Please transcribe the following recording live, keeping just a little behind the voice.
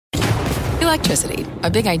electricity, a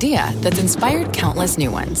big idea that's inspired countless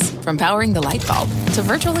new ones. From powering the light bulb to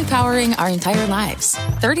virtually powering our entire lives.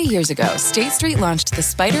 30 years ago, State Street launched the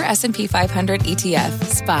SPDR S&P 500 ETF,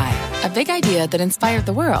 SPY. A big idea that inspired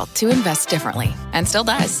the world to invest differently. And still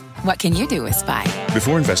does. What can you do with SPY?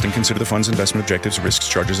 Before investing, consider the fund's investment objectives, risks,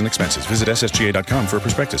 charges, and expenses. Visit ssga.com for a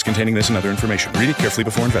prospectus containing this and other information. Read it carefully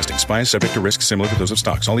before investing. SPY is subject to risks similar to those of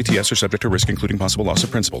stocks. All ETFs are subject to risk, including possible loss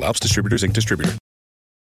of principal. Alps Distributors, Inc. Distributor.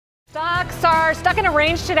 Stocks are stuck in a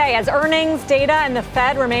range today as earnings, data, and the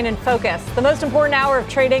Fed remain in focus. The most important hour of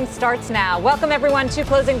trading starts now. Welcome, everyone, to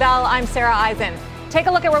Closing Bell. I'm Sarah Eisen. Take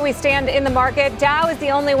a look at where we stand in the market. Dow is the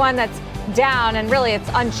only one that's down, and really it's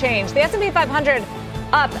unchanged. The S&P 500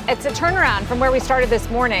 up. It's a turnaround from where we started this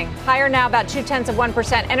morning. Higher now, about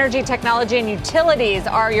 0.2%. Energy, technology, and utilities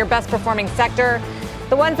are your best performing sector.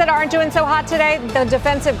 The ones that aren't doing so hot today, the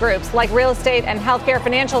defensive groups like real estate and healthcare.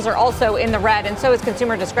 Financials are also in the red, and so is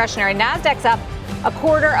consumer discretionary. Nasdaq's up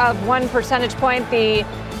 0.25 percentage point. The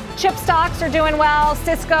chip stocks are doing well.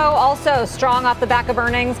 Cisco also strong off the back of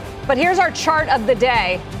earnings. But here's our chart of the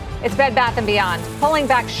day. It's Bed Bath & Beyond, pulling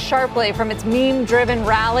back sharply from its meme-driven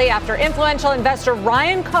rally after influential investor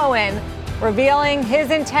Ryan Cohen revealing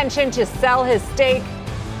his intention to sell his stake.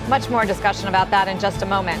 Much more discussion about that in just a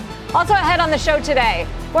moment. Also ahead on the show today,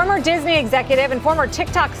 former Disney executive and former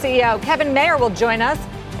TikTok CEO Kevin Mayer will join us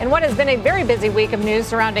in what has been a very busy week of news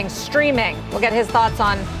surrounding streaming. We'll get his thoughts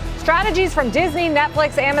on strategies from Disney,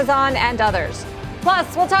 Netflix, Amazon, and others.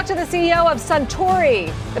 Plus, we'll talk to the CEO of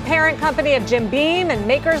Suntory, the parent company of Jim Beam and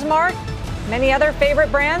Maker's Mark, many other favorite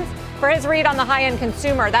brands, for his read on the high-end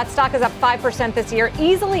consumer. That stock is up 5% this year,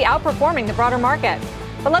 easily outperforming the broader market.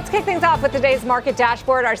 But let's kick things off with today's market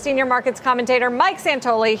dashboard. Our senior markets commentator, Mike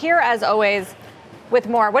Santoli, here as always with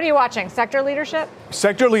more. What are you watching? Sector leadership?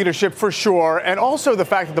 Sector leadership for sure, and also the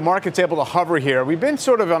fact that the market's able to hover here. We've been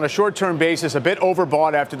sort of on a short-term basis, a bit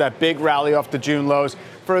overbought after that big rally off the June lows.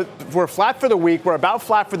 We're flat for the week. We're about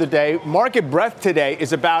flat for the day. Market breadth today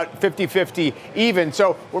is about 50-50 even.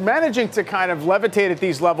 So we're managing to kind of levitate at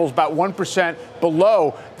these levels about 1%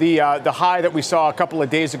 below the high that we saw a couple of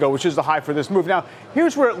days ago, which is the high for this move. Now,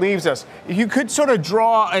 here's where it leaves us. You could sort of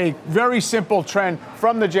draw a very simple trend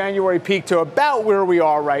from the January peak to about where we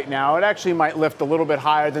are right now. It actually might lift a little bit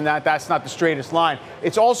higher than that. That's not the straightest line.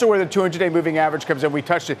 It's also where the 200-day moving average comes in. We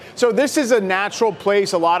touched it. So this is a natural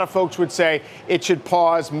place. A lot of folks would say it should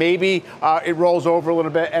pause. Maybe it rolls over a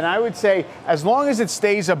little bit. And I would say as long as it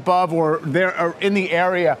stays above or there or in the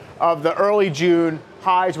area of the early June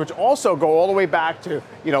highs, which also go all the way back to,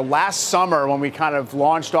 last summer when we kind of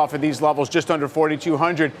launched off of these levels just under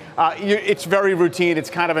 4,200. It's very routine. It's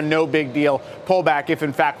kind of a no big deal pullback if,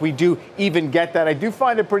 in fact, we do even get that. I do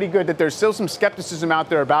find it pretty good that there's still some skepticism out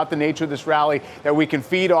there about the nature of this rally that we can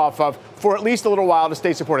feed off of for at least a little while to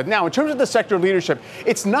stay supported. Now, in terms of the sector leadership,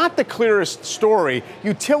 it's not the clearest story.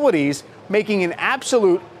 Utilities making an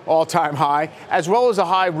absolute all-time high, as well as a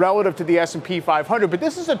high relative to the S&P 500. But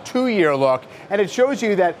this is a 2-year look, and it shows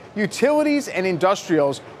you that utilities and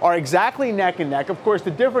industrials are exactly neck and neck. Of course, the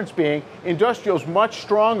difference being industrials much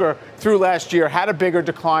stronger through last year, had a bigger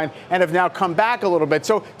decline, and have now come back a little bit.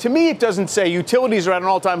 So to me, it doesn't say utilities are at an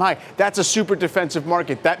all-time high. That's a super defensive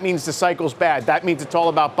market. That means the cycle's bad. That means it's all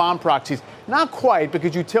about bond proxies. Not quite,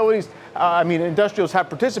 because utilities industrials have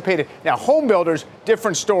participated. Now, home builders,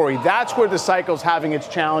 different story. That's where the cycle's having its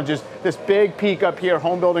challenges. This big peak up here,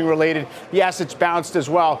 home building related. Yes, it's bounced as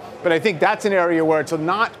well. But I think that's an area where it's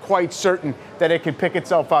not quite certain that it can pick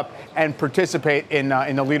itself up and participate in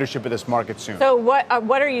the leadership of this market soon. So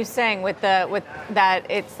what are you saying with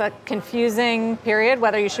that it's a confusing period,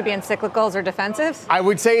 whether you should be in cyclicals or defensives? I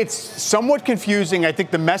would say it's somewhat confusing. I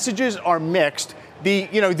think the messages are mixed.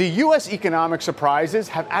 The U.S. economic surprises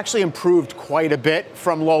have actually improved quite a bit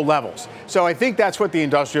from low levels. So I think that's what the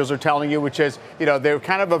industrials are telling you, which is, they're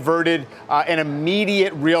kind of averted an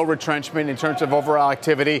immediate real retrenchment in terms of overall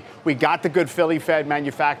activity. We got the good Philly Fed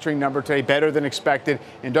manufacturing number today, better than expected.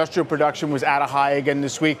 Industrial production was at a high again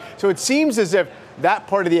this week. So it seems as if that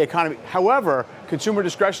part of the economy, however, consumer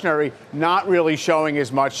discretionary not really showing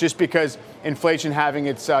as much just because inflation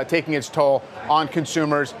taking its toll on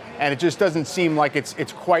consumers, and it just doesn't seem like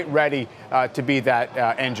it's quite ready to be that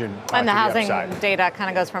engine. And the housing data kind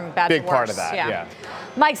of goes from bad to worse. Big part of that, yeah.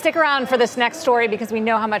 Mike, stick around for this next story because we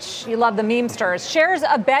know how much you love the memesters. Shares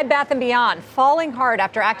of Bed Bath & Beyond falling hard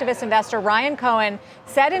after activist investor Ryan Cohen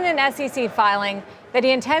said in an SEC filing that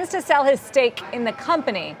he intends to sell his stake in the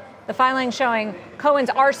company. The filing showing Cohen's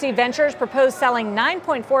RC Ventures proposed selling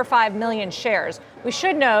 9.45 million shares. We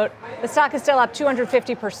should note the stock is still up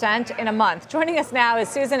 250% in a month. Joining us now is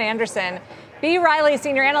Susan Anderson, B. Riley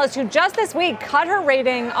senior analyst, who just this week cut her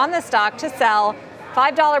rating on the stock to sell,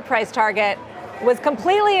 $5 price target, was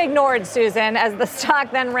completely ignored, Susan, as the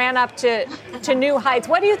stock then ran up to new heights.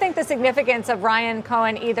 What do you think the significance of Ryan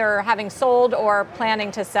Cohen either having sold or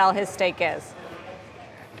planning to sell his stake is?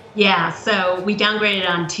 Yeah, so we downgraded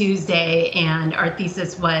on Tuesday, and our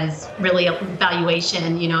thesis was really a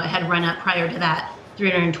valuation. You know, it had run up prior to that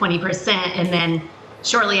 320%, and then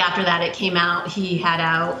shortly after that, it came out he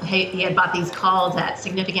had bought these calls at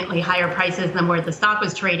significantly higher prices than where the stock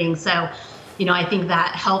was trading. So, you know, I think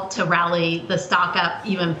that helped to rally the stock up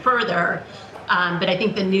even further. But I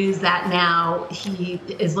think the news that now he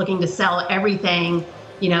is looking to sell everything,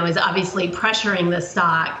 you know, is obviously pressuring the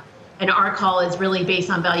stock. And our call is really based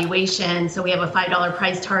on valuation. So we have a $5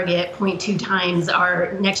 price target, 0.2 times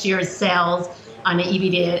our next year's sales on an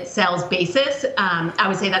EV to sales basis. I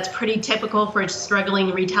would say that's pretty typical for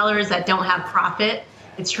struggling retailers that don't have profit.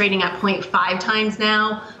 It's trading at 0.5 times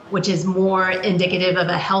now, which is more indicative of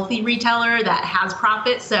a healthy retailer that has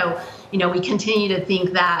profit. So, you know, we continue to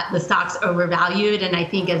think that the stock's overvalued. And I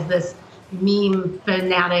think as this meme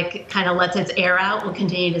fanatic kind of lets its air out, we'll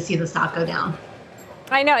continue to see the stock go down.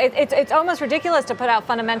 I know it's almost ridiculous to put out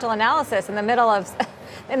fundamental analysis in the middle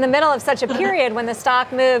of such a period when the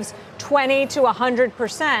stock moves 20 to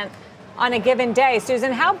 100% on a given day.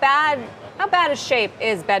 Susan, how bad a shape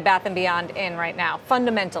is Bed Bath & Beyond in right now,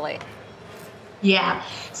 fundamentally? Yeah.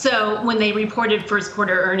 So when they reported first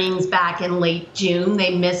quarter earnings back in late June,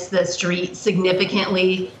 they missed the street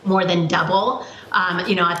significantly, more than double.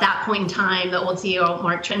 You know, at that point in time, the old CEO,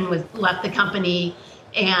 Mark Tritton, left the company,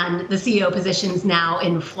 and the CEO position's now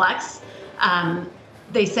in flux.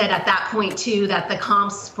 They said at that point, too, that the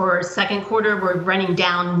comps for second quarter were running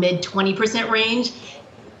down mid 20% range.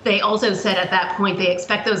 They also said at that point they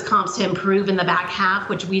expect those comps to improve in the back half,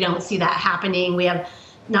 which we don't see that happening. We have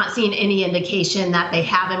not seen any indication that they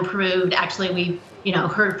have improved. Actually, we've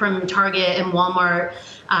heard from Target and Walmart.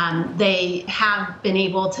 They have been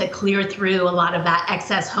able to clear through a lot of that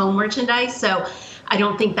excess home merchandise. So I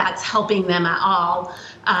don't think that's helping them at all.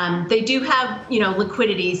 They do have,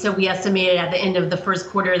 liquidity. So we estimated at the end of the first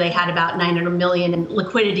quarter, they had about $900 million in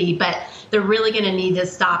liquidity, but they're really going to need to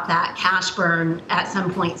stop that cash burn at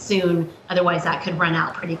some point soon. Otherwise, that could run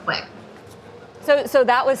out pretty quick. So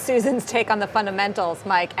that was Susan's take on the fundamentals,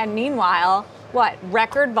 Mike. And meanwhile,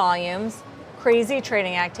 record volumes, crazy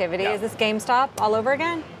trading activity. Yeah. Is this GameStop all over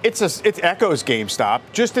again? It echoes GameStop,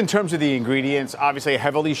 just in terms of the ingredients. Obviously, a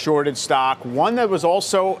heavily shorted stock, one that was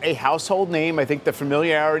also a household name. I think the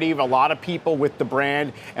familiarity of a lot of people with the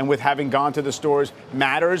brand and with having gone to the stores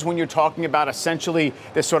matters when you're talking about essentially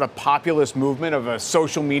this sort of populist movement of a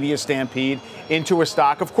social media stampede into a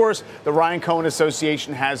stock. Of course, the Ryan Cohen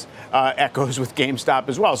Association has echoes with GameStop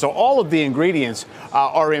as well. So all of the ingredients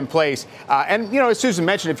are in place. And, as Susan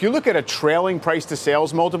mentioned, if you look at a trailing price to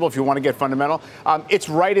sales multiple, if you want to get fundamental, it's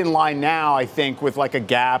right in line now, I think, with like a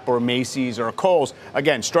Gap or a Macy's or a Kohl's.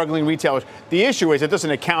 Again, struggling retailers. The issue is it doesn't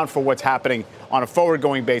account for what's happening on a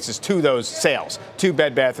forward-going basis to those sales, to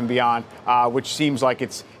Bed Bath & Beyond, which seems like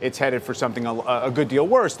it's headed for something a good deal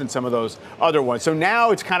worse than some of those other ones. So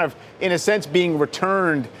now it's kind of, in a sense, being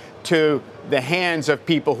returned to the hands of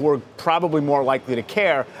people who are probably more likely to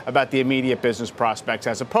care about the immediate business prospects,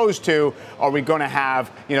 as opposed to, are we going to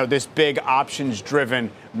have, this big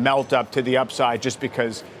options-driven melt up to the upside just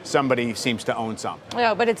because somebody seems to own some?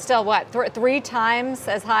 No, but it's still three times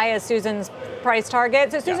as high as Susan's price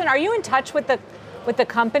target. So Susan, Are you in touch with the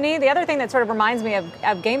company? The other thing that sort of reminds me of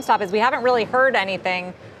GameStop is we haven't really heard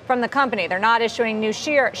anything from the company. They're not issuing new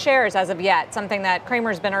shares as of yet, something that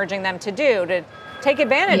Cramer's been urging them to do, to take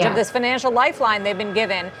advantage of this financial lifeline they've been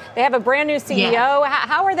given. They have a brand new CEO. Yeah.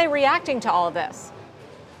 How are they reacting to all of this?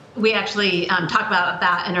 We actually talk about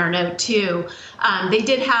that in our note, too. They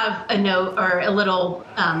did have a note or a little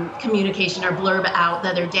communication or blurb out the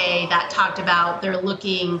other day that talked about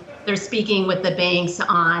they're speaking with the banks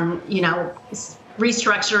on,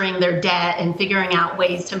 restructuring their debt and figuring out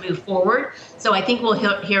ways to move forward. So I think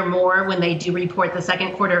we'll hear more when they do report the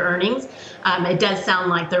second quarter earnings. It does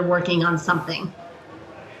sound like they're working on something.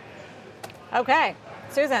 Okay.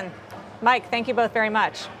 Susan, Mike, thank you both very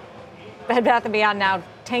much. Bed Bath & Beyond now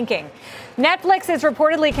tanking. Netflix is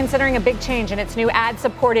reportedly considering a big change in its new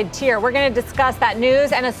ad-supported tier. We're going to discuss that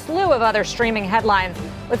news and a slew of other streaming headlines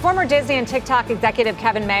with former Disney and TikTok executive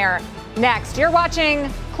Kevin Mayer. Next, you're watching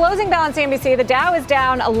Closing Bell on CNBC. The Dow is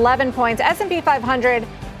down 11 points. S&P 500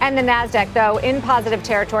 and the NASDAQ, though, in positive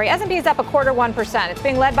territory. S&P is up 0.25%. It's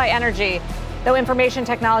being led by energy, though information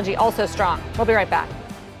technology also strong. We'll be right back.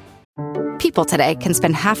 people today can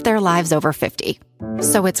spend half their lives over 50.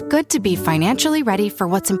 So it's good to be financially ready for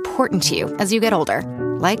what's important to you as you get older,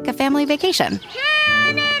 like a family vacation.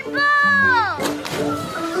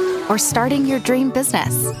 Or starting your dream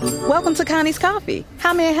business. Welcome to Connie's Coffee.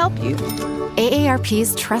 How may I help you?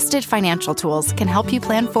 AARP's trusted financial tools can help you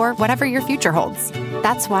plan for whatever your future holds.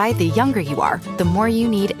 That's why the younger you are, the more you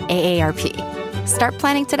need AARP. Start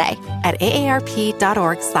planning today at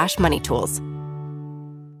aarp.org/moneytools.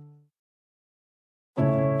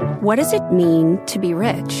 What does it mean to be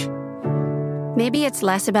rich? Maybe it's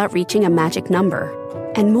less about reaching a magic number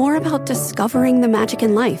and more about discovering the magic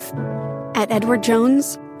in life. At Edward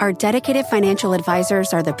Jones, our dedicated financial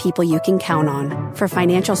advisors are the people you can count on for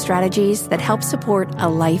financial strategies that help support a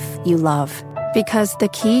life you love. Because the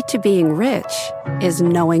key to being rich is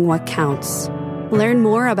knowing what counts. Learn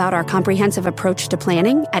more about our comprehensive approach to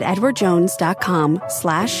planning at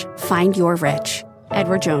edwardjones.com/findyourrich.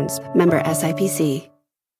 Edward Jones, member SIPC.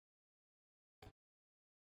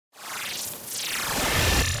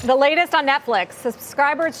 The latest on Netflix.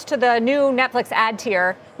 Subscribers to the new Netflix ad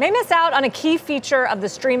tier may miss out on a key feature of the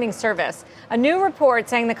streaming service. A new report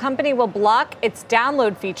saying the company will block its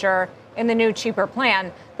download feature in the new cheaper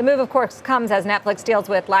plan. The move, of course, comes as Netflix deals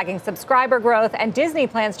with lagging subscriber growth, and Disney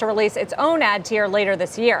plans to release its own ad tier later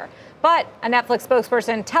this year. But a Netflix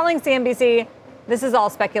spokesperson telling CNBC this is all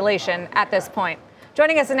speculation at this point.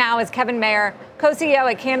 Joining us now is Kevin Mayer, co-CEO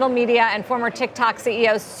at Candle Media and former TikTok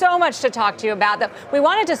CEO. So much to talk to you about. That we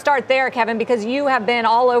wanted to start there, Kevin, because you have been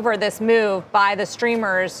all over this move by the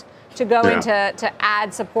streamers to go into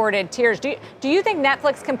ad-supported tiers. Do you think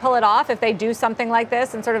Netflix can pull it off if they do something like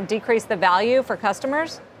this and sort of decrease the value for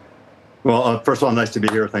customers? Well, first of all, nice to be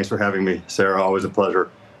here. Thanks for having me, Sarah. Always a pleasure.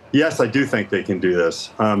 Yes, I do think they can do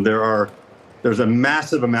this. There's a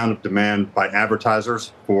massive amount of demand by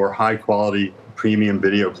advertisers for high-quality premium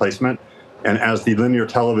video placement. And as the linear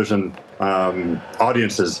television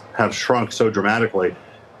audiences have shrunk so dramatically,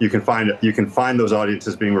 you can find those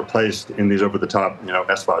audiences being replaced in these over-the-top,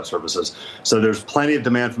 SVOD services. So there's plenty of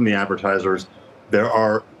demand from the advertisers. There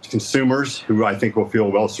are consumers who I think will feel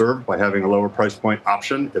well served by having a lower price point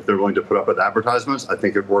option if they're willing to put up with advertisements. I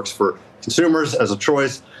think it works for consumers as a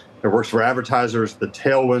choice. It works for advertisers. The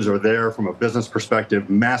tailwinds are there from a business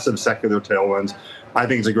perspective, massive secular tailwinds. I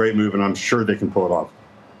think it's a great move, and I'm sure they can pull it off.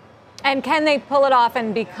 And can they pull it off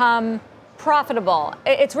and become profitable?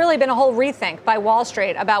 It's really been a whole rethink by Wall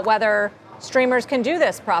Street about whether streamers can do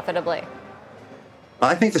this profitably.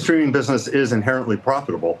 I think the streaming business is inherently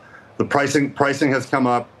profitable. The pricing has come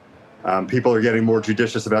up. People are getting more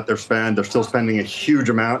judicious about their spend. They're still spending a huge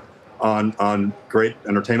amount on great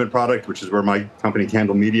entertainment product, which is where my company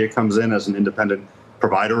Candle Media comes in as an independent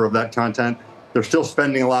provider of that content. They're still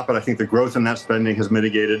spending a lot, but I think the growth in that spending has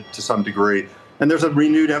mitigated to some degree. And there's a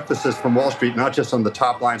renewed emphasis from Wall Street, not just on the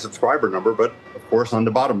top line subscriber number, but of course on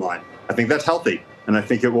the bottom line. I think that's healthy, and I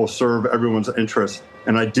think it will serve everyone's interests.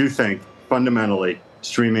 And I do think fundamentally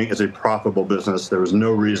streaming is a profitable business. There is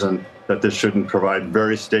no reason that this shouldn't provide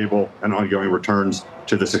very stable and ongoing returns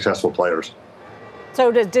to the successful players. So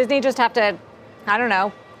does Disney just have to,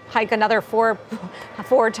 hike another four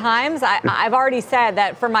times? I've already said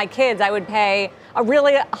that for my kids, I would pay a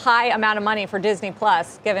really high amount of money for Disney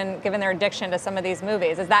Plus, given their addiction to some of these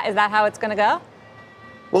movies. Is that how it's going to go?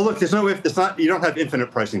 Well, look, there's no if. It's not. You don't have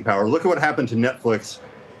infinite pricing power. Look at what happened to Netflix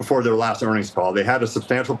before their last earnings call. They had a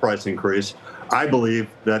substantial price increase. I believe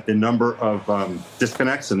that the number of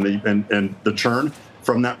disconnects and the churn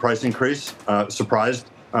from that price increase surprised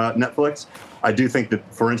Netflix. I do think that,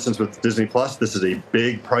 for instance, with Disney Plus, this is a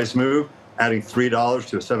big price move. Adding $3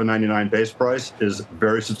 to a $7.99 base price is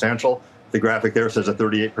very substantial. The graphic there says a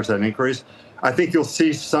 38% increase. I think you'll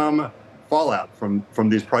see some fallout from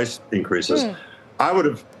these price increases. I would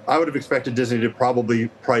have expected Disney to probably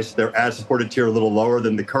price their ad-supported tier a little lower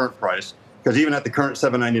than the current price, because even at the current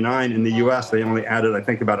 $7.99 in the U.S., they only added, I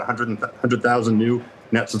think, about 100,000 new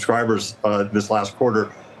net subscribers this last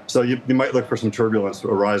quarter. So you might look for some turbulence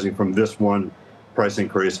arising from this one price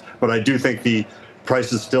increase. But I do think the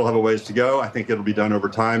prices still have a ways to go. I think it'll be done over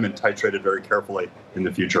time and titrated very carefully in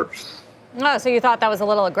the future. Oh, so you thought that was a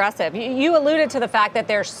little aggressive. You alluded to the fact that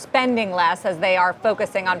they're spending less as they are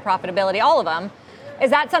focusing on profitability, all of them. Is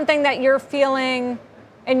that something that you're feeling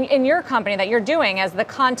in your company that you're doing as the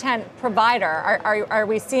content provider? Are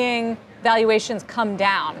we seeing valuations come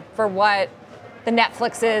down for what the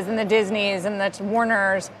Netflixes and the Disneys and the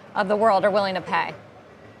Warners of the world are willing to pay?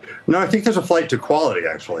 No, I think there's a flight to quality,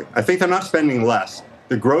 actually. I think they're not spending less.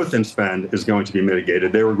 The growth in spend is going to be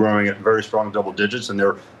mitigated. They were growing at very strong double digits in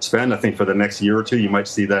their spend. I think for the next year or two, you might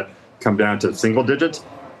see that come down to single digits.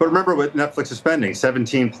 But remember what Netflix is spending,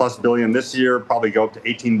 17 plus billion this year, probably go up to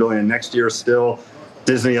 18 billion next year still.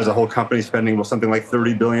 Disney as a whole company spending something like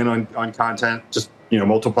 30 billion on content. Just,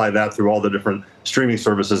 multiply that through all the different streaming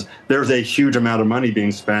services. There's a huge amount of money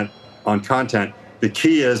being spent on content. The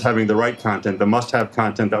key is having the right content, the must-have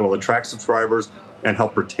content that will attract subscribers and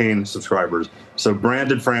help retain subscribers. So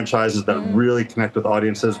branded franchises that really connect with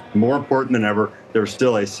audiences, more important than ever. There's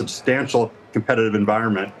still a substantial competitive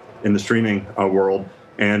environment in the streaming world.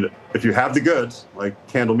 And if you have the goods, like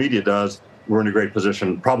Candle Media does, we're in a great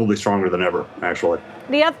position, probably stronger than ever, actually.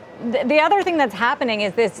 The other thing that's happening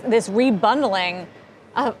is this rebundling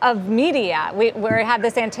of media. We have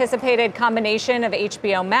this anticipated combination of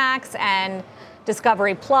HBO Max and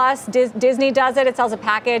Discovery Plus. Disney does it. It sells a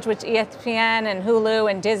package with ESPN and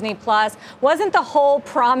Hulu and Disney Plus. Wasn't the whole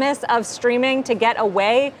promise of streaming to get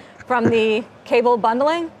away from the cable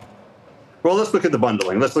bundling? Well, let's look at the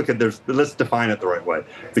bundling. Let's define it the right way.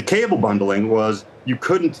 The cable bundling was you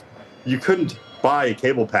couldn't buy a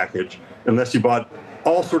cable package unless you bought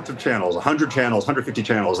all sorts of channels, 100 channels, 150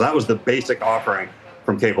 channels. That was the basic offering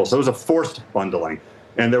from cable. So it was a forced bundling.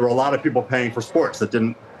 And there were a lot of people paying for sports that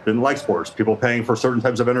didn't like sports, people paying for certain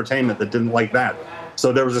types of entertainment that didn't like that.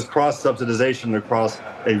 So there was this cross-subsidization across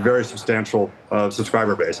a very substantial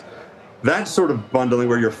subscriber base. That sort of bundling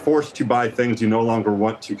where you're forced to buy things you no longer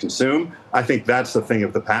want to consume, I think that's the thing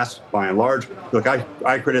of the past, by and large. Look,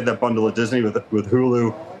 I created that bundle at Disney with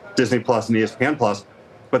Hulu, Disney Plus, and ESPN Plus,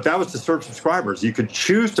 but that was to serve subscribers. You could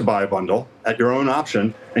choose to buy a bundle at your own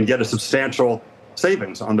option and get a substantial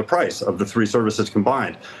savings on the price of the three services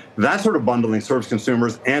combined. That sort of bundling serves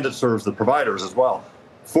consumers and it serves the providers as well.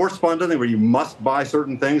 Forced bundling, where you must buy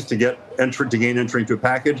certain things to gain entry into a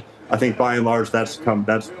package, I think by and large that's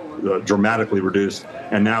dramatically reduced,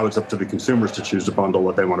 and now it's up to the consumers to choose to bundle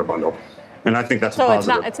what they want to bundle. And I think that's a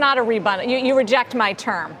positive. So it's not a rebundle. You reject my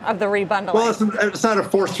term of the rebundling. Well, it's not a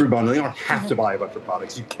forced rebundling. You don't have to buy a bunch of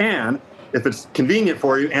products. You can, if it's convenient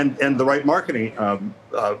for you and the right marketing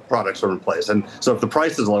products are in place. And so if the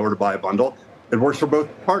price is lower to buy a bundle, it works for both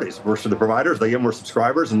parties. It works for the providers. They get more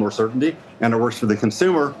subscribers and more certainty. And it works for the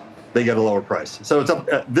consumer. They get a lower price. So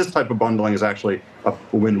this type of bundling is actually a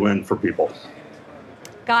win-win for people.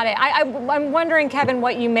 Got it. I'm wondering, Kevin,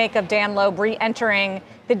 what you make of Dan Loeb re-entering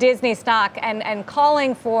the Disney stock and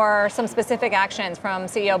calling for some specific actions from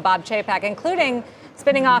CEO Bob Chapek, including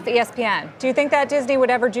spinning off ESPN. Do you think that Disney would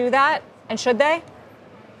ever do that, and should they?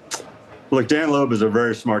 Look, Dan Loeb is a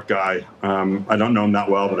very smart guy. I don't know him that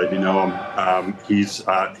well, but I do know him.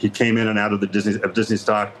 He came in and out of the Disney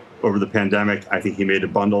stock over the pandemic. I think he made a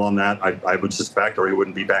bundle on that. I would suspect, or he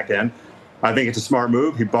wouldn't be back in. I think it's a smart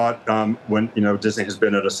move. He bought when Disney has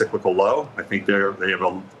been at a cyclical low. I think they have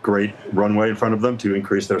a great runway in front of them to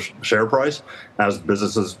increase their share price as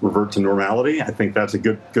businesses revert to normality. I think that's a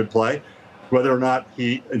good play. Whether or not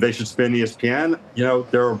they should spin ESPN,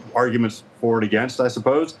 there are arguments for and against, I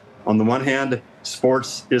suppose. On the one hand,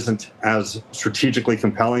 sports isn't as strategically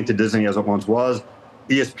compelling to Disney as it once was.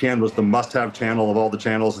 ESPN was the must-have channel of all the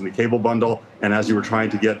channels in the cable bundle, and as you were trying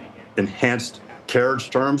to get enhanced carriage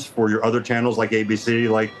terms for your other channels like ABC,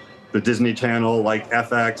 like the Disney Channel, like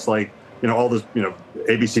FX, like all those,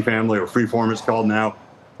 ABC Family or Freeform it's called now.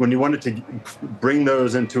 When you wanted to bring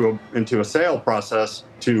those into a sale process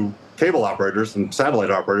to cable operators and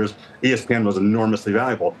satellite operators, ESPN was enormously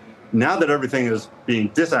valuable. Now that everything is being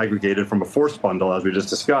disaggregated from a forced bundle, as we just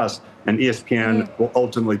discussed, and ESPN will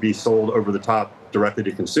ultimately be sold over the top directly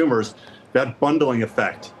to consumers, that bundling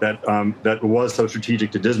effect that was so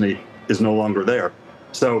strategic to Disney is no longer there.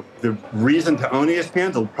 So the reason to own ESPN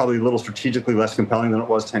is probably a little strategically less compelling than it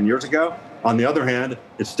was 10 years ago. On the other hand,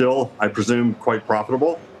 it's still, I presume, quite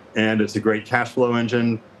profitable, and it's a great cash flow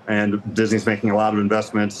engine, and Disney's making a lot of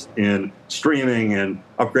investments in streaming and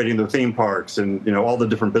upgrading their theme parks and all the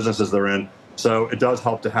different businesses they're in. So it does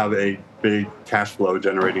help to have a big cash flow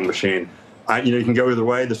generating machine. You can go either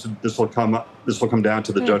way. This will come down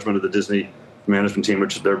to the judgment of the Disney management team,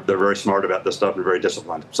 which they're very smart about this stuff and very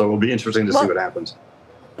disciplined. So it will be interesting to see what happens.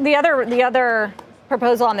 The other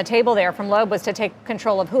proposal on the table there from Loeb was to take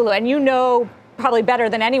control of Hulu, and probably better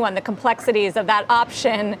than anyone the complexities of that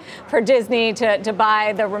option for Disney to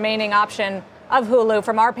buy the remaining option of Hulu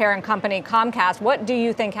from our parent company, Comcast. What do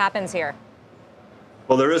you think happens here?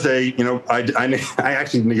 Well, there is I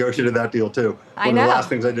actually negotiated that deal too. One of the last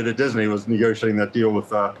things I did at Disney was negotiating that deal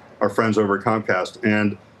with our friends over at Comcast.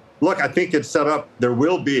 And look, I think it's set up.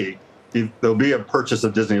 There'll be a purchase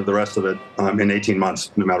of Disney of the rest of it in 18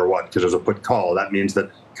 months, no matter what, because there's a put call. That means that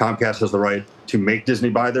Comcast has the right to make Disney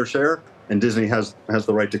buy their share, and Disney has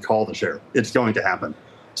the right to call the share. It's going to happen.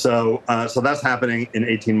 So that's happening in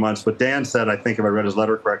 18 months. What Dan said, I think if I read his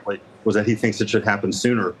letter correctly, was that he thinks it should happen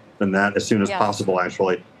sooner than that, as soon as possible,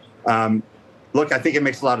 actually. Look, I think it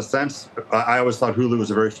makes a lot of sense. I always thought Hulu was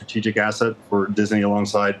a very strategic asset for Disney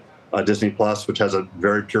alongside Disney Plus, which has a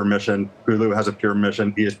very pure mission. Hulu has a pure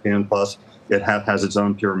mission. ESPN Plus, it has its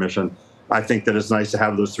own pure mission. I think that it's nice to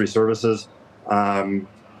have those three services. It's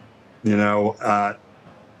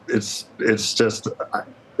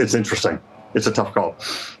interesting. It's a tough call.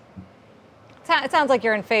 It sounds like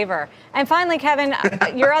you're in favor. And finally, Kevin,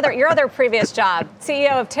 your other previous job,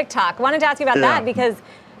 CEO of TikTok. Wanted to ask you about that because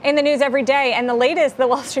in the news every day, and the latest the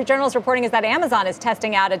Wall Street Journal is reporting is that Amazon is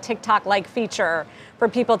testing out a TikTok-like feature for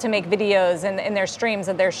people to make videos in their streams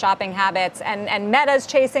of their shopping habits. And Meta's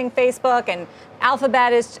chasing Facebook, and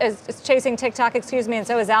Alphabet is chasing TikTok, and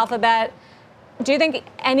so is Alphabet. Do you think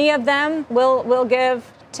any of them will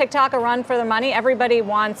give TikTok a run for their money? Everybody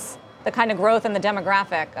wants the kind of growth and the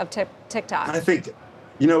demographic of TikTok. I think,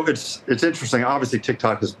 it's interesting. Obviously,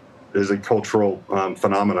 TikTok is a cultural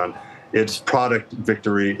phenomenon. Its product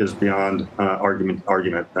victory is beyond argument.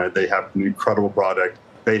 They have an incredible product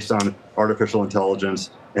based on artificial intelligence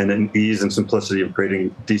and an ease and simplicity of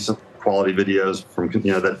creating decent quality videos from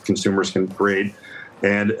that consumers can create.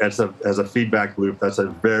 And as a feedback loop, that's a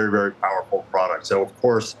very, very powerful product. So of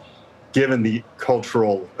course, given the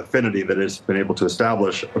cultural affinity that it's been able to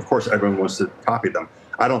establish, of course everyone wants to copy them.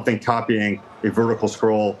 I don't think copying a vertical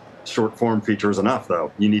scroll short form feature is enough,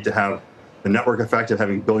 though. You need to have the network effect of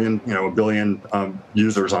having a billion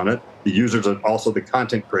users on it. The users are also the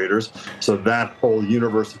content creators. So that whole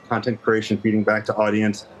universe of content creation feeding back to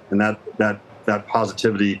audience and that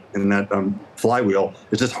positivity and that flywheel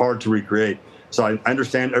is just hard to recreate. So I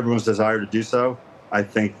understand everyone's desire to do so. I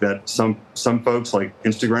think that some folks like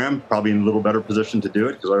Instagram probably in a little better position to do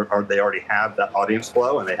it because they already have that audience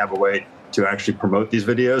flow and they have a way to actually promote these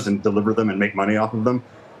videos and deliver them and make money off of them.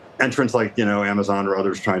 Entrants like Amazon or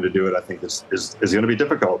others trying to do it, I think is going to be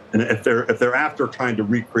difficult. And if they're after trying to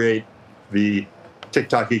recreate the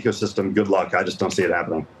TikTok ecosystem, good luck. I just don't see it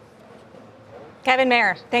happening. Kevin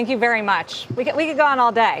Mayer, thank you very much. We could go on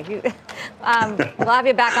all day. We'll have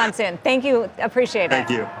you back on soon. Thank you. Appreciate it. Thank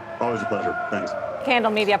you. Always a pleasure. Thanks.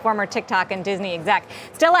 Candle Media, former TikTok and Disney exec.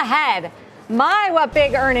 Still ahead. What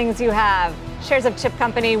big earnings you have. Shares of chip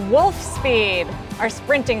company Wolfspeed are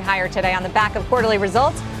sprinting higher today on the back of quarterly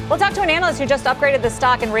results. We'll talk to an analyst who just upgraded the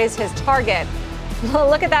stock and raised his target.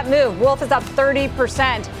 Look at that move. Wolf is up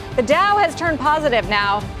 30%. The Dow has turned positive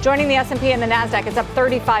now, joining the S&P and the NASDAQ. It's up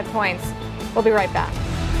 35 points. We'll be right back.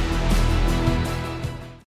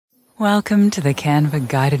 Welcome to the Canva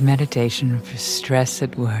guided meditation for stress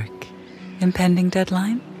at work. Impending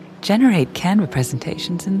deadline? Generate Canva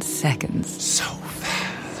presentations in seconds. So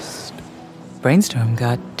fast. Brainstorm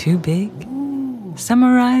got too big? Ooh.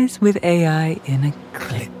 Summarize with AI in a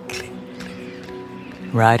click.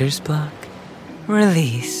 Writer's block?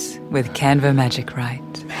 Release with Canva Magic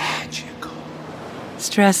Write. Magical.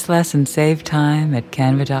 Stress less and save time at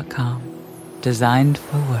canva.com. Designed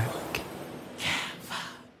for work.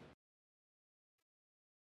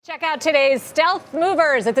 Check out today's stealth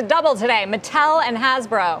movers. It's a double today. Mattel and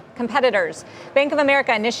Hasbro, competitors. Bank of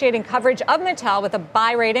America initiating coverage of Mattel with a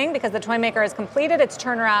buy rating because the toy maker has completed its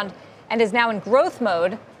turnaround and is now in growth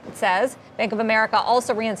mode, it says. Bank of America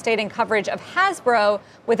also reinstating coverage of Hasbro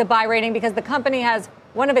with a buy rating because the company has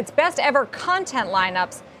one of its best ever content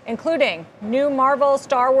lineups, including new Marvel,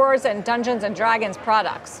 Star Wars, and Dungeons & Dragons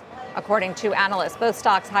products, according to analysts. Both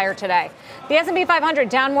stocks higher today. The S&P 500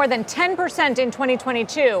 down more than 10% in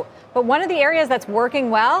 2022. But one of the areas that's working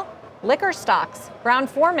well, liquor stocks.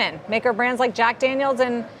 Brown-Forman, maker brands like Jack Daniels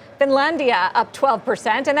and Finlandia up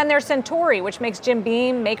 12%. And then there's Suntory, which makes Jim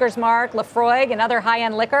Beam, Maker's Mark, Lafroig, and other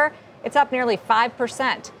high-end liquor. It's up nearly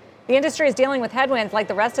 5%. The industry is dealing with headwinds like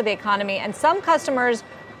the rest of the economy, and some customers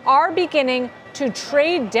are beginning to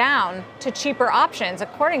trade down to cheaper options,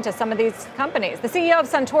 according to some of these companies. The CEO of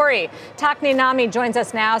Suntory, Tak Ninami, joins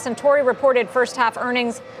us now. Suntory reported first half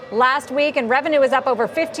earnings last week, and revenue is up over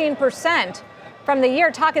 15% from the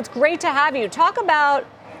year. Tak, it's great to have you. Talk about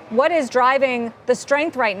what is driving the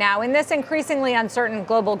strength right now in this increasingly uncertain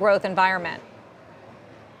global growth environment.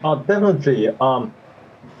 Definitely.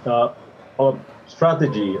 Our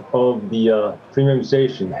strategy of the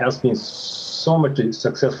premiumization has been so much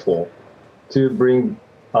successful to bring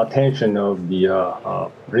attention of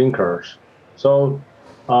the drinkers. So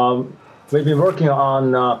we've been working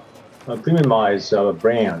on premiumized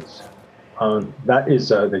brands. That is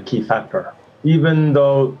the key factor. Even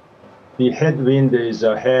though the headwind is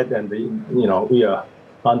ahead and we are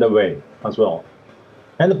on the way as well.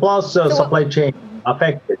 And plus supply chain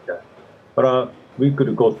affected. But we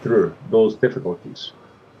could go through those difficulties.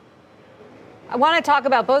 I want to talk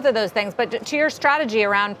about both of those things, but to your strategy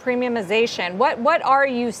around premiumization, what are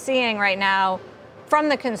you seeing right now from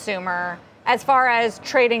the consumer as far as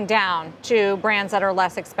trading down to brands that are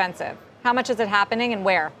less expensive? How much is it happening and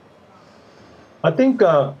where? I think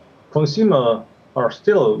consumers are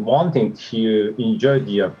still wanting to enjoy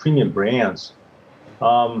the premium brands.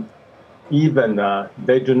 Even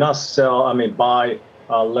they do not buy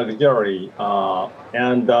luxury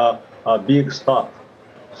and big stuff.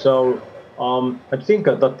 So I think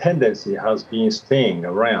the tendency has been staying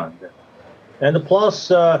around. And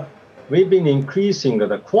plus, we've been increasing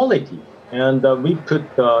the quality, and we put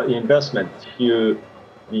investment to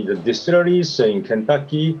the distilleries in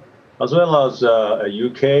Kentucky, as well as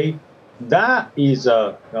UK. That is,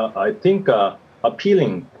 I think,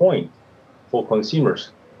 appealing point for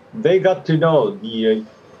consumers. They got to know the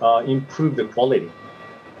improved quality.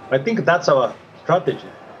 I think that's our strategy.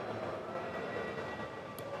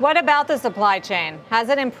 What about the supply chain? Has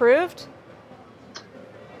it improved?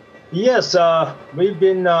 Yes, we've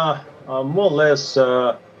been more or less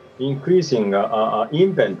increasing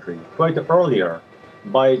inventory quite earlier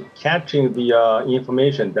by catching the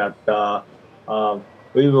information that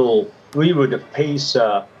we would face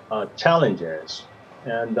challenges.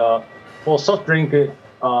 And for soft drink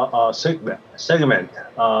segment,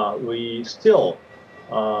 we still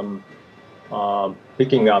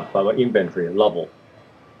picking up our inventory level.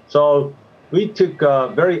 So we took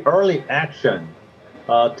very early action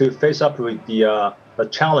to face up with the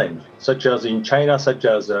challenge, such as in China, such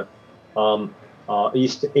as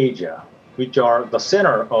East Asia, which are the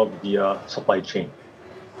center of the supply chain.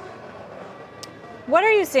 What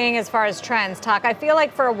are you seeing as far as trends, Tak? I feel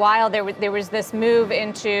like for a while there was this move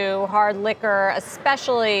into hard liquor,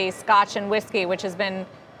 especially Scotch and whiskey, which has been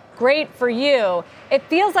great for you. It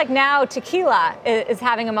feels like now tequila is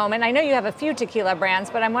having a moment. I know you have a few tequila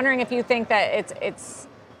brands, but I'm wondering if you think that it's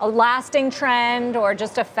a lasting trend or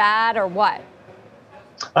just a fad or what?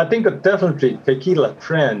 I think definitely tequila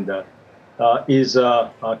trend is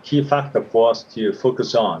a key factor for us to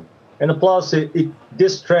focus on. And plus,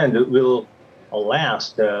 this trend will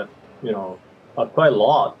last, quite a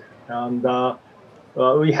lot. And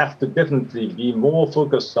we have to definitely be more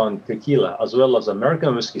focused on tequila as well as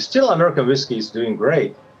American whiskey. Still, American whiskey is doing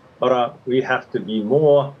great, but we have to be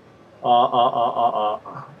more,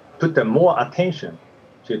 put more attention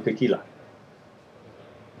to tequila.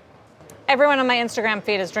 Everyone on my Instagram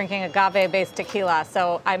feed is drinking agave-based tequila,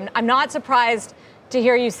 so I'm not surprised to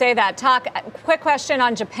hear you say that. Tak, quick question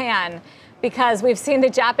on Japan, because we've seen the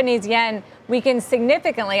Japanese yen weaken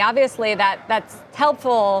significantly. Obviously, that's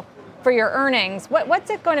helpful for your earnings. What's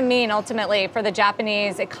it going to mean ultimately for the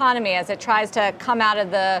Japanese economy as it tries to come out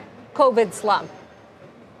of the COVID slump?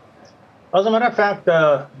 As a matter of fact,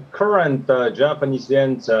 the current Japanese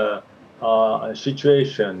yen's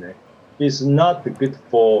situation is not good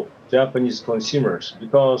for Japanese consumers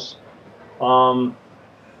because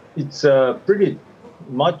it's pretty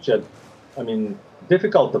much,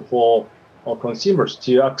 difficult for consumers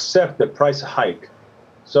to accept the price hike.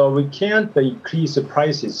 So we can't increase the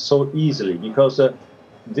prices so easily because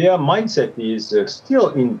their mindset is still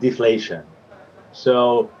in deflation.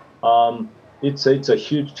 So it's a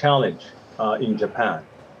huge challenge in Japan.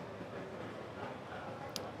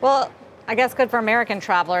 Well, I guess good for American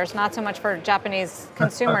travelers, not so much for Japanese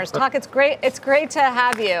consumers. Tak, it's great to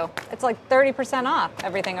have you. It's like 30% off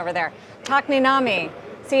everything over there. Tak Ninami,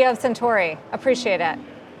 CEO of Suntory. Appreciate it.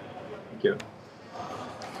 Thank you.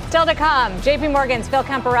 Still to come, JP Morgan's Phil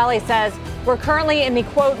Camporelli says we're currently in the,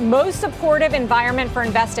 quote, most supportive environment for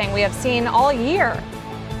investing we have seen all year.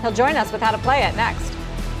 He'll join us with how to play it next.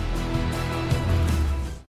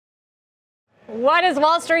 What is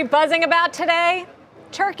Wall Street buzzing about today?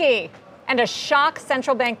 Turkey and a shock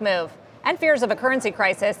central bank move and fears of a currency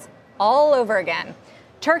crisis all over again.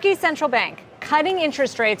 Turkey's central bank cutting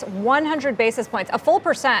interest rates 100 basis points, a full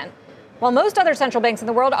percent, while most other central banks in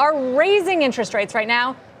the world are raising interest rates right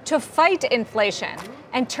now to fight inflation.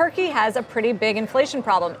 And Turkey has a pretty big inflation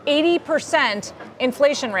problem, 80%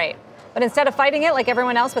 inflation rate. But instead of fighting it like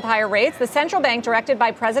everyone else with higher rates, the central bank, directed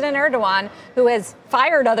by President Erdogan, who has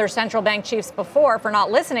fired other central bank chiefs before for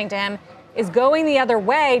not listening to him, is going the other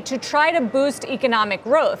way to try to boost economic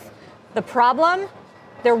growth. The problem?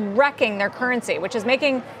 They're wrecking their currency, which is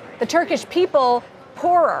making the Turkish people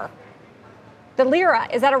poorer. The lira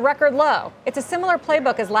is at a record low. It's a similar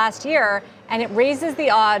playbook as last year, and it raises the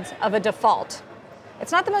odds of a default.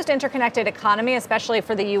 It's not the most interconnected economy, especially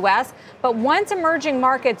for the U.S., but once emerging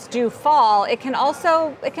markets do fall, it can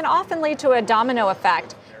often lead to a domino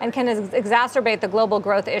effect and can exacerbate the global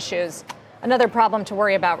growth issues. another problem to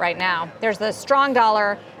worry about right now. There's the strong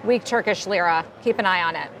dollar, weak Turkish lira. Keep an eye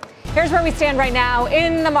on it. Here's where we stand right now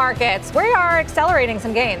in the markets. We are accelerating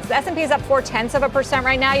some gains. The S&P is up 0.4%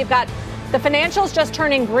 right now. You've got the financials just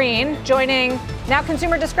turning green, joining now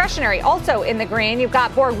consumer discretionary also in the green. You've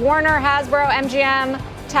got Borg Warner, Hasbro, MGM,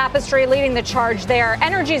 Tapestry leading the charge there.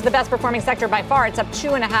 Energy is the best performing sector by far. It's up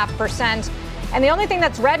 2.5%. And the only thing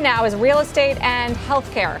that's red now is real estate and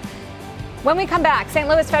healthcare. When we come back, St.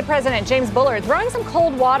 Louis Fed President James Bullard throwing some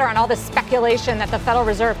cold water on all the speculation that the Federal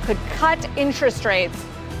Reserve could cut interest rates.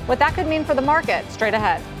 What that could mean for the market, straight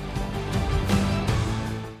ahead.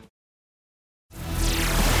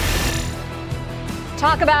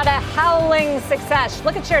 Talk about a howling success.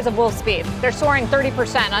 Look at shares of Wolfspeed. They're soaring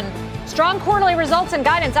 30% on strong quarterly results and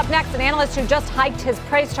guidance. Up next, an analyst who just hiked his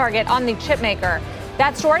price target on the chip maker.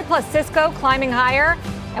 That story plus Cisco climbing higher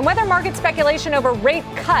and whether market speculation over rate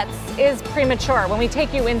cuts is premature when we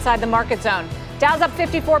take you inside the market zone. Dow's up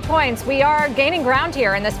 54 points. We are gaining ground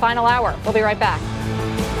here in this final hour. We'll be right back.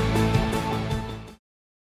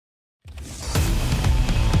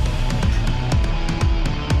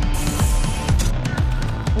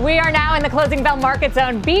 We are now in the closing bell market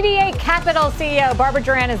zone. BDA Capital CEO Barbara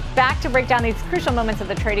Duran is back to break down these crucial moments of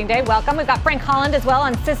the trading day. Welcome. We've got Frank Holland as well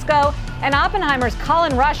on Cisco and Oppenheimer's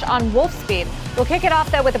Colin Rush on Wolfspeed. We'll kick it off,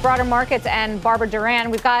 though, with the broader markets and Barbara Duran.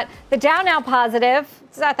 We've got the Dow now positive.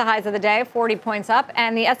 It's at the highs of the day, 40 points up,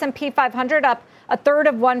 and the S&P 500 up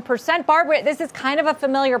 0.33%. Barbara, this is kind of a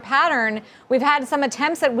familiar pattern. We've had some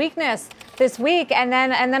attempts at weakness this week and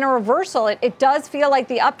then a reversal. It does feel like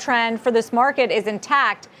the uptrend for this market is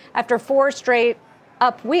intact after 4 straight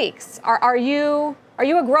up weeks. Are you a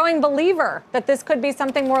growing believer that this could be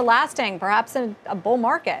something more lasting, perhaps in a bull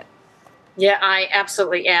market? Yeah, I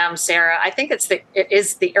absolutely am, Sarah. I think it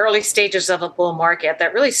is the early stages of a bull market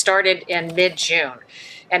that really started in mid-June.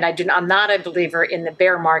 And I'm not a believer in the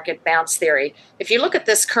bear market bounce theory. If you look at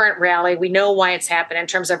this current rally, we know why it's happened in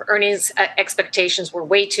terms of earnings expectations were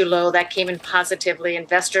way too low. That came in positively.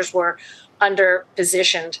 Investors were under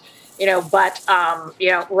positioned. But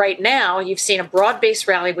right now you've seen a broad-based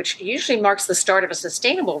rally, which usually marks the start of a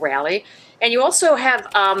sustainable rally. And you also have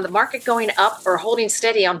the market going up or holding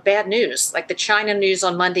steady on bad news, like the China news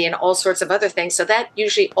on Monday and all sorts of other things. So that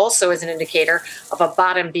usually also is an indicator of a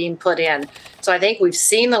bottom being put in. So I think we've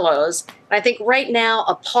seen the lows. And I think right now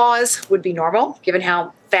a pause would be normal, given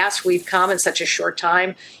how fast we've come in such a short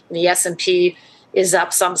time. And the S&P is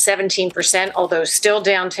up some 17%, although still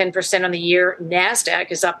down 10% on the year.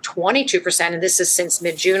 NASDAQ is up 22%, and this is since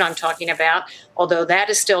mid-June I'm talking about, although that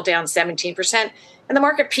is still down 17%. And the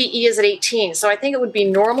market PE is at 18. So I think it would be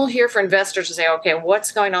normal here for investors to say, okay,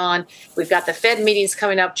 what's going on? We've got the Fed meetings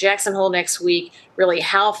coming up, Jackson Hole next week. Really,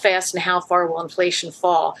 how fast and how far will inflation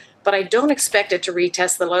fall? But I don't expect it to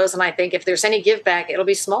retest the lows. And I think if there's any give back, it'll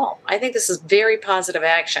be small. I think this is very positive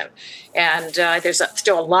action. And there's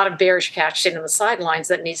still a lot of bearish cash sitting on the sidelines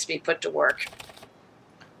that needs to be put to work.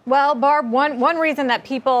 Well, Barb, one reason that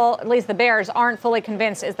people, at least the bears, aren't fully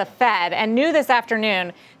convinced is the Fed. And new this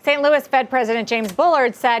afternoon, St. Louis Fed President James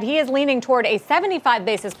Bullard said he is leaning toward a 75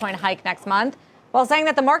 basis point hike next month, while saying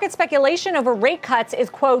that the market speculation over rate cuts is,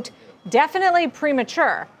 quote, definitely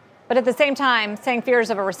premature. But at the same time, saying fears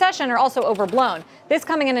of a recession are also overblown. This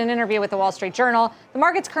coming in an interview with the Wall Street Journal. The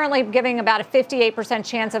market's currently giving about a 58%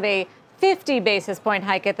 chance of a 50 basis point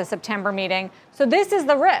hike at the September meeting. So this is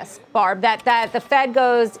the risk, Barb, that the Fed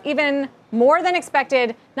goes even more than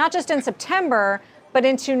expected, not just in September, but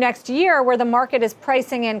into next year where the market is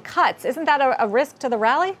pricing in cuts. Isn't that a risk to the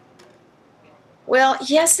rally? Well,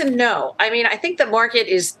 yes and no. I mean, I think the market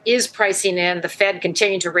is pricing in the Fed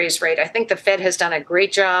continuing to raise rate. I think the Fed has done a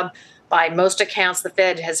great job. By most accounts, the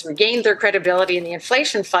Fed has regained their credibility in the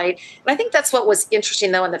inflation fight. And I think that's what was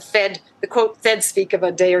interesting, though, in the quote, Fed speak of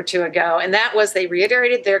a day or two ago. And that was they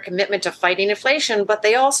reiterated their commitment to fighting inflation, but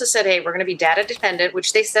they also said, hey, we're going to be data dependent,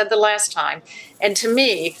 which they said the last time. And to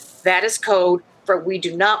me, that is code for we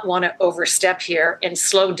do not want to overstep here and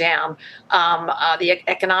slow down the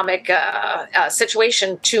economic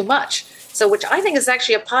situation too much. So which I think is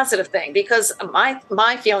actually a positive thing, because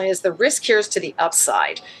my feeling is the risk here is to the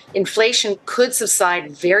upside. Inflation could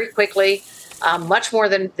subside very quickly, much more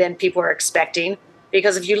than people are expecting,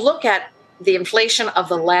 because if you look at the inflation of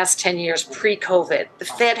the last 10 years pre-COVID, the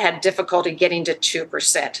Fed had difficulty getting to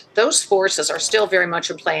 2%. Those forces are still very much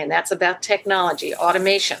in play, and that's about technology,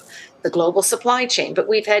 automation. the global supply chain, but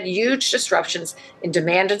we've had huge disruptions in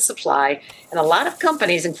demand and supply. And a lot of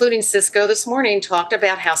companies, including Cisco this morning, talked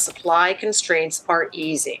about how supply constraints are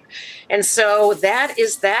easing. And so that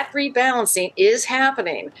rebalancing is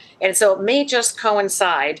happening. And so it may just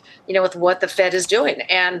coincide, with what the Fed is doing.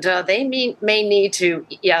 And they may need to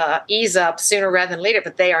ease up sooner rather than later,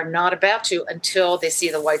 but they are not about to until they see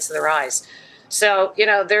the whites of their eyes. So,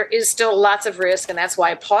 there is still lots of risk, and that's why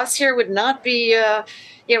a pause here would not be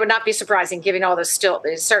surprising, given all the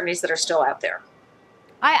uncertainties that are still out there.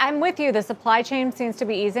 I'm with you. The supply chain seems to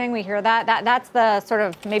be easing. We hear that. That's the sort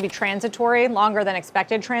of maybe transitory, longer than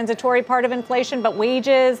expected transitory part of inflation. But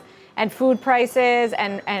wages and food prices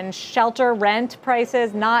and shelter rent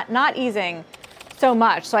prices not easing so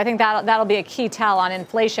much. So I think that'll be a key tell on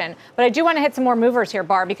inflation. But I do want to hit some more movers here,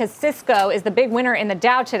 Barb, because Cisco is the big winner in the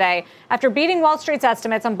Dow today. After beating Wall Street's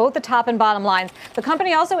estimates on both the top and bottom lines, the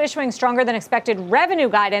company also issuing stronger than expected revenue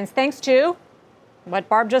guidance thanks to what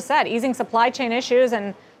Barb just said, easing supply chain issues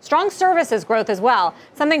and strong services growth as well.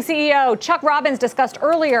 Something CEO Chuck Robbins discussed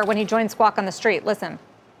earlier when he joined Squawk on the Street. Listen.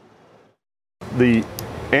 The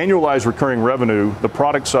annualized recurring revenue, the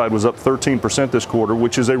product side was up 13% this quarter,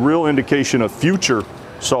 which is a real indication of future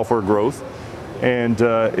software growth. And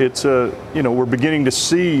we're beginning to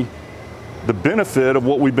see the benefit of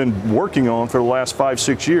what we've been working on for the last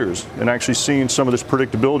 5-6 years and actually seeing some of this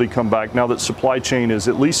predictability come back now that supply chain is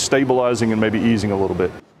at least stabilizing and maybe easing a little bit.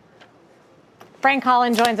 Frank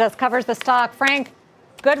Holland joins us, covers the stock. Frank,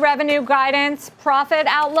 good revenue guidance, profit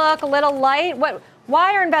outlook, a little light.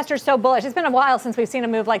 Why are investors so bullish? It's been a while since we've seen a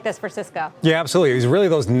move like this for Cisco. Yeah, absolutely. It's really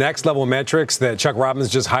those next level metrics that Chuck Robbins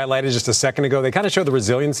just highlighted just a second ago. They kind of show the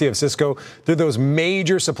resiliency of Cisco through those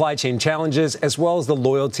major supply chain challenges, as well as the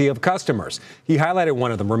loyalty of customers. He highlighted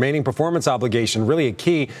one of them, remaining performance obligation, really a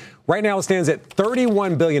key. Right now it stands at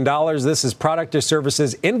 $31 billion. This is product or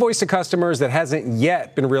services invoiced to customers that hasn't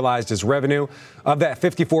yet been realized as revenue. Of that,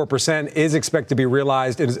 54% is expected to be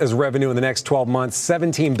realized as revenue in the next 12 months,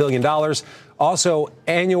 $17 billion. Also,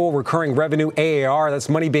 annual recurring revenue, AAR, that's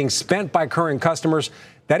money being spent by current customers.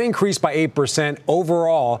 That increased by 8%.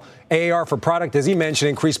 Overall, AAR for product, as he mentioned,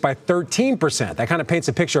 increased by 13%. That kind of paints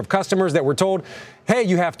a picture of customers that were told, hey,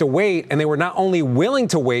 you have to wait. And they were not only willing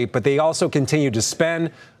to wait, but they also continued to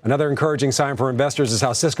spend. Another encouraging sign for investors is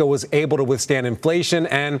how Cisco was able to withstand inflation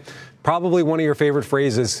and probably one of your favorite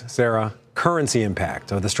phrases, Sarah, currency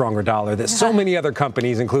impact of the stronger dollar that so many other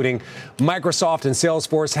companies, including Microsoft and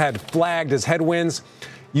Salesforce, had flagged as headwinds.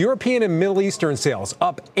 European and Middle Eastern sales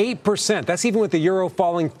up 8%. That's even with the euro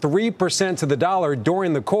falling 3% to the dollar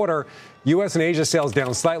during the quarter. U.S. and Asia sales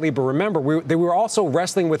down slightly. But remember, they were also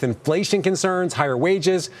wrestling with inflation concerns, higher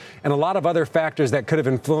wages, and a lot of other factors that could have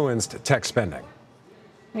influenced tech spending.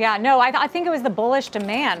 Yeah, no, I think it was the bullish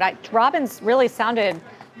demand. Robbins really sounded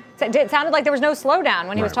like there was no slowdown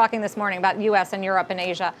when he was talking this morning about U.S. and Europe and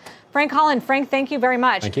Asia. Frank Holland, thank you very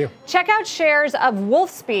much. Thank you. Check out shares of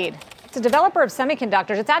Wolfspeed. It's a developer of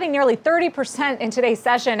semiconductors. It's adding nearly 30% in today's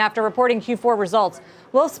session after reporting Q4 results.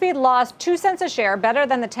 Wolfspeed lost 2 cents a share, better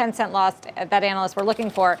than the 10-cent loss that analysts were looking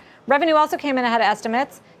for. Revenue also came in ahead of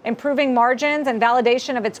estimates, improving margins and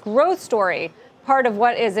validation of its growth story, part of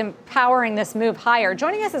what is empowering this move higher.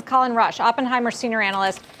 Joining us is Colin Rusch, Oppenheimer senior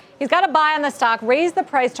analyst. He's got a buy on the stock, raised the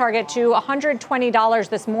price target to $120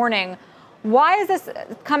 this morning. Why is this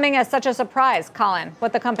coming as such a surprise, Colin,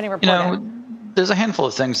 what the company reported? There's a handful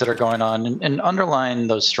of things that are going on, and underlying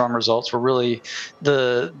those strong results were really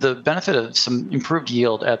the benefit of some improved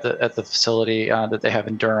yield at the facility that they have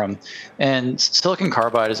in Durham. And silicon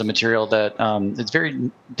carbide is a material that it's very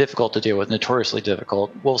difficult to deal with, notoriously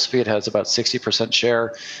difficult. Wolfspeed has about 60%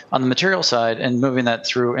 share on the material side, and moving that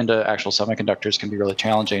through into actual semiconductors can be really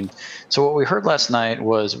challenging. So what we heard last night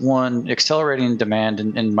was, one, accelerating demand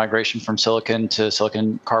and migration from silicon to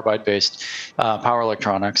silicon carbide-based power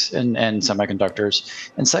electronics and semiconductors.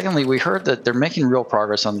 And secondly, we heard that they're making real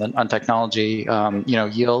progress on technology,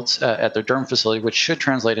 yields at their Durham facility, which should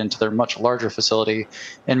translate into their much larger facility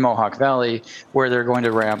in Mohawk Valley, where they're going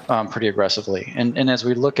to ramp pretty aggressively. And as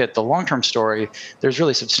we look at the long-term story, there's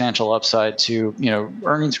really substantial upside to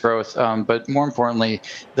earnings growth, but more importantly,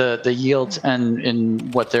 the yields and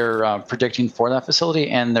in what they're predicting for that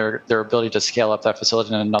facility and their ability to scale up that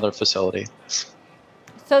facility in another facility.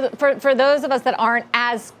 So for those of us that aren't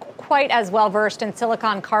quite as well versed in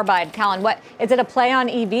silicon carbide, Colin, what is it, a play on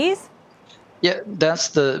EVs? Yeah,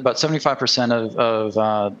 that's about 75% of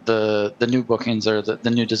the new bookings or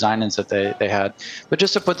the new design-ins that they had. But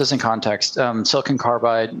just to put this in context, silicon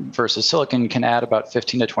carbide versus silicon can add about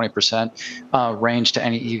 15 to 20% range to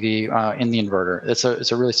any EV in the inverter.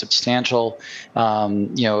 It's a really substantial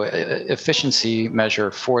efficiency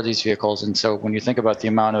measure for these vehicles. And so when you think about the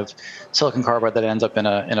amount of silicon carbide that ends up in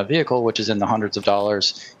a vehicle, which is in the hundreds of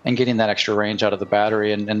dollars, and getting that extra range out of the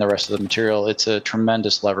battery and the rest of the material, it's a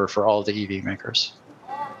tremendous lever for all of the EV makers.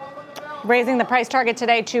 Raising the price target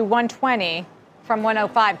today to 120 from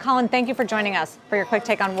 105. Colin, thank you for joining us for your quick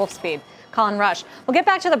take on Wolfspeed. Colin Rusch. We'll get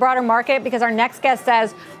back to the broader market because our next guest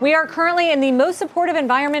says we are currently in the most supportive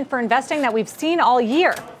environment for investing that we've seen all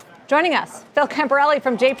year. Joining us, Phil Camparelli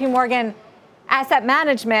from JP Morgan Asset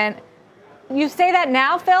Management. You say that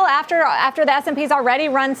now, Phil, after the S&P's already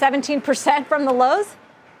run 17% from the lows?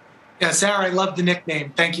 Yeah, Sarah, I love the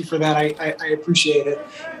nickname. Thank you for that. I appreciate it.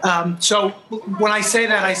 So when I say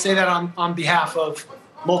that on behalf of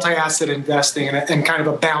multi-asset investing and kind of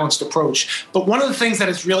a balanced approach. But one of the things that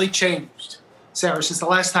has really changed, Sarah, since the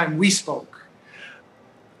last time we spoke,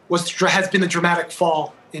 has been the dramatic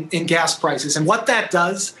fall in gas prices. And what that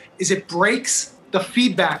does is it breaks the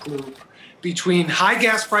feedback loop between high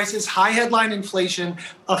gas prices, high headline inflation,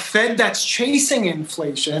 a Fed that's chasing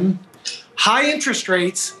inflation, high interest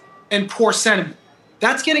rates, and poor sentiment.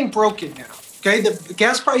 That's getting broken now. Okay, the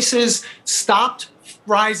gas prices stopped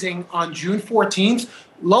rising on June 14th.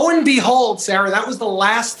 Lo and behold, Sarah, that was the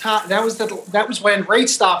last time. That was when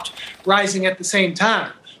rates stopped rising at the same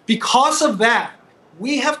time. Because of that,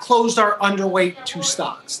 we have closed our underweight to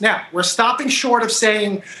stocks. Now we're stopping short of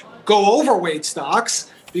saying go overweight stocks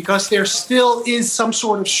because there still is some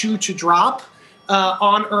sort of shoe to drop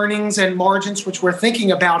on earnings and margins, which we're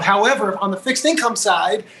thinking about. However, on the fixed income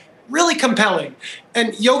side, really compelling.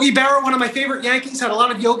 And Yogi Berra, one of my favorite Yankees, had a lot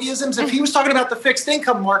of Yogiisms. If he was talking about the fixed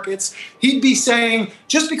income markets, he'd be saying,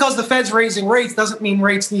 just because the Fed's raising rates doesn't mean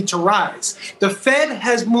rates need to rise. The Fed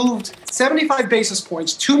has moved 75 basis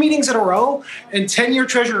points, 2 meetings in a row, and 10-year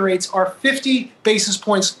Treasury rates are 50 basis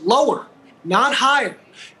points lower, not higher.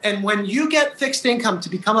 And when you get fixed income to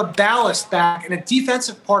become a ballast back and a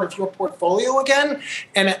defensive part of your portfolio again,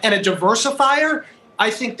 and a diversifier, I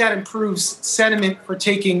think that improves sentiment for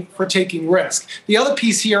taking risk. The other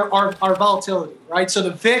piece here are volatility, right? So the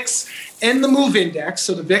VIX and the MOVE index,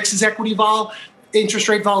 so the VIX is equity interest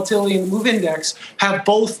rate volatility, and the MOVE index have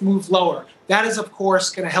both moved lower. That is, of course,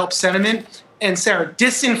 going to help sentiment. And Sarah,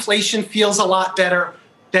 disinflation feels a lot better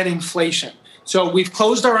than inflation. So we've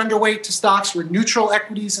closed our underweight to stocks. We're neutral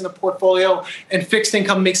equities in the portfolio, and fixed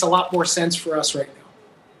income makes a lot more sense for us right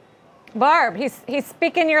now. Barb, he's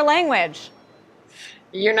speaking your language.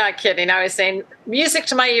 You're not kidding. I was saying music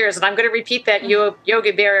to my ears, and I'm going to repeat that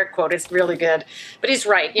Yogi Berra quote. It's really good. But he's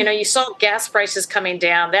right. You know, you saw gas prices coming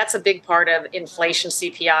down. That's a big part of inflation,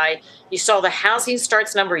 CPI. You saw the housing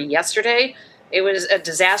starts number yesterday. It was a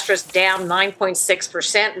disastrous down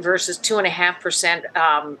 9.6% versus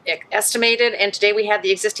 2.5% estimated. And today we had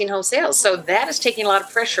the existing home sales. So that is taking a lot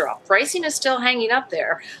of pressure off. Pricing is still holding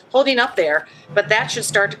up there, but that should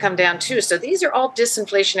start to come down too. So these are all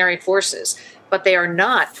disinflationary forces, but they are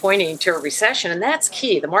not pointing to a recession. And that's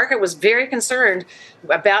key. The market was very concerned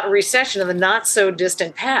about a recession in the not so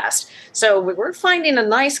distant past. So we're finding a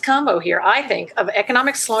nice combo here, I think, of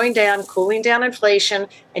economic slowing down, cooling down inflation,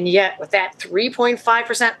 and yet with that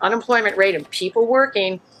 3.5% unemployment rate and people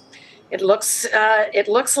working, it looks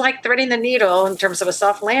like threading the needle in terms of a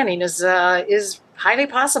soft landing is highly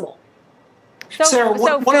possible. Sarah,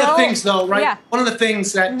 one of the things, though, right? Yeah. One of the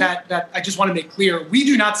things that I just want to make clear, we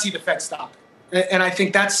do not see the Fed stop. And I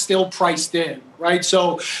think that's still priced in, right?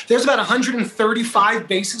 So there's about 135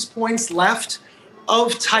 basis points left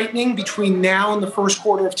of tightening between now and the first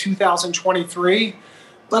quarter of 2023.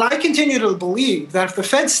 But I continue to believe that if the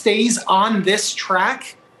Fed stays on this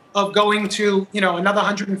track of going to, another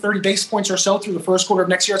 130 basis points or so through the first quarter of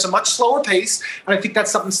next year, it's a much slower pace. And I think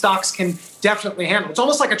that's something stocks can definitely handle. It's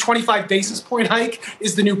almost like a 25 basis point hike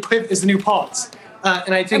is the new pause.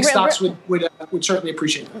 And I think stocks would certainly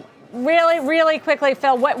appreciate it. Really, really quickly,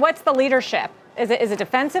 Phil, what's the leadership? Is it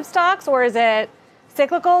defensive stocks or is it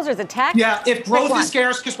cyclicals or is it tech? Yeah, if growth is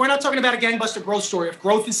scarce, because we're not talking about a gangbuster growth story. If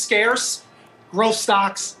growth is scarce, growth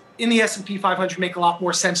stocks in the S&P 500 make a lot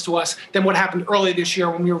more sense to us than what happened earlier this year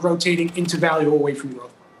when we were rotating into value away from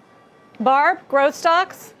growth. Barb, growth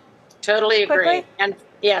stocks? Totally agree. And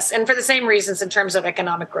yes, and for the same reasons in terms of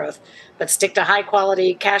economic growth, but stick to high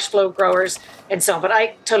quality cash flow growers and so on. But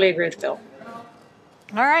I totally agree with Phil.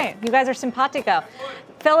 All right. You guys are simpatico.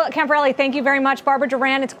 Phil Camparelli, thank you very much. Barbara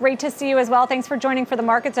Duran, it's great to see you as well. Thanks for joining for the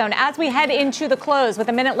Market Zone. As we head into the close with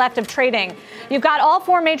a minute left of trading, you've got all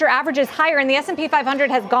four major averages higher, and the S&P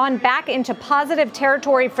 500 has gone back into positive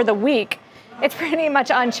territory for the week. It's pretty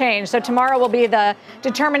much unchanged. So tomorrow will be the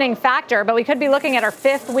determining factor, but we could be looking at our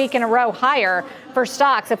fifth week in a row higher for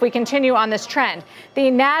stocks if we continue on this trend. The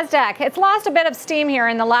NASDAQ, it's lost a bit of steam here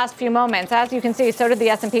in the last few moments. As you can see, so did the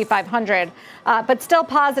S&P 500, but still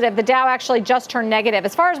positive. The Dow actually just turned negative.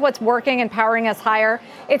 As far as what's working and powering us higher,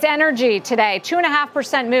 it's energy today.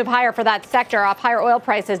 2.5% move higher for that sector off higher oil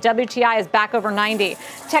prices. WTI is back over 90.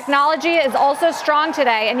 Technology is also strong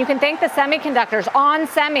today, and you can thank the semiconductors. On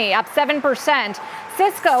Semi, up 7%.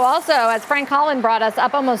 Cisco also, as Frank Holland brought us,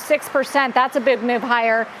 up almost 6%. That's a big move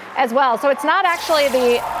higher as well. So it's not actually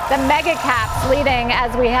the mega caps leading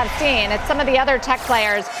as we have seen. It's some of the other tech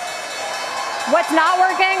players. What's not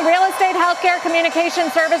working? Real estate, healthcare,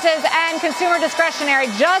 communication services, and consumer discretionary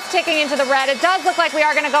just ticking into the red. It does look like we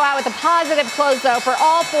are going to go out with a positive close, though, for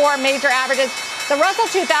all four major averages. The Russell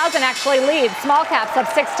 2000 actually leads. Small caps up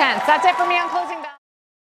 0.6. That's it for me on Closing Bell.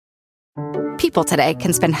 People today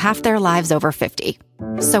can spend half their lives over 50.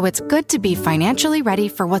 So it's good to be financially ready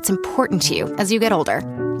for what's important to you as you get older,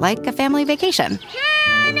 like a family vacation.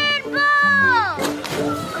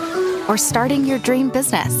 Or starting your dream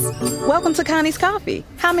business. Welcome to Connie's Coffee.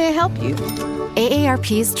 How may I help you?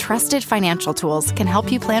 AARP's trusted financial tools can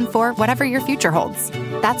help you plan for whatever your future holds.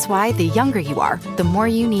 That's why the younger you are, the more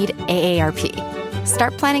you need AARP.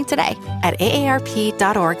 Start planning today at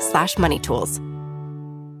aarp.org/moneytools.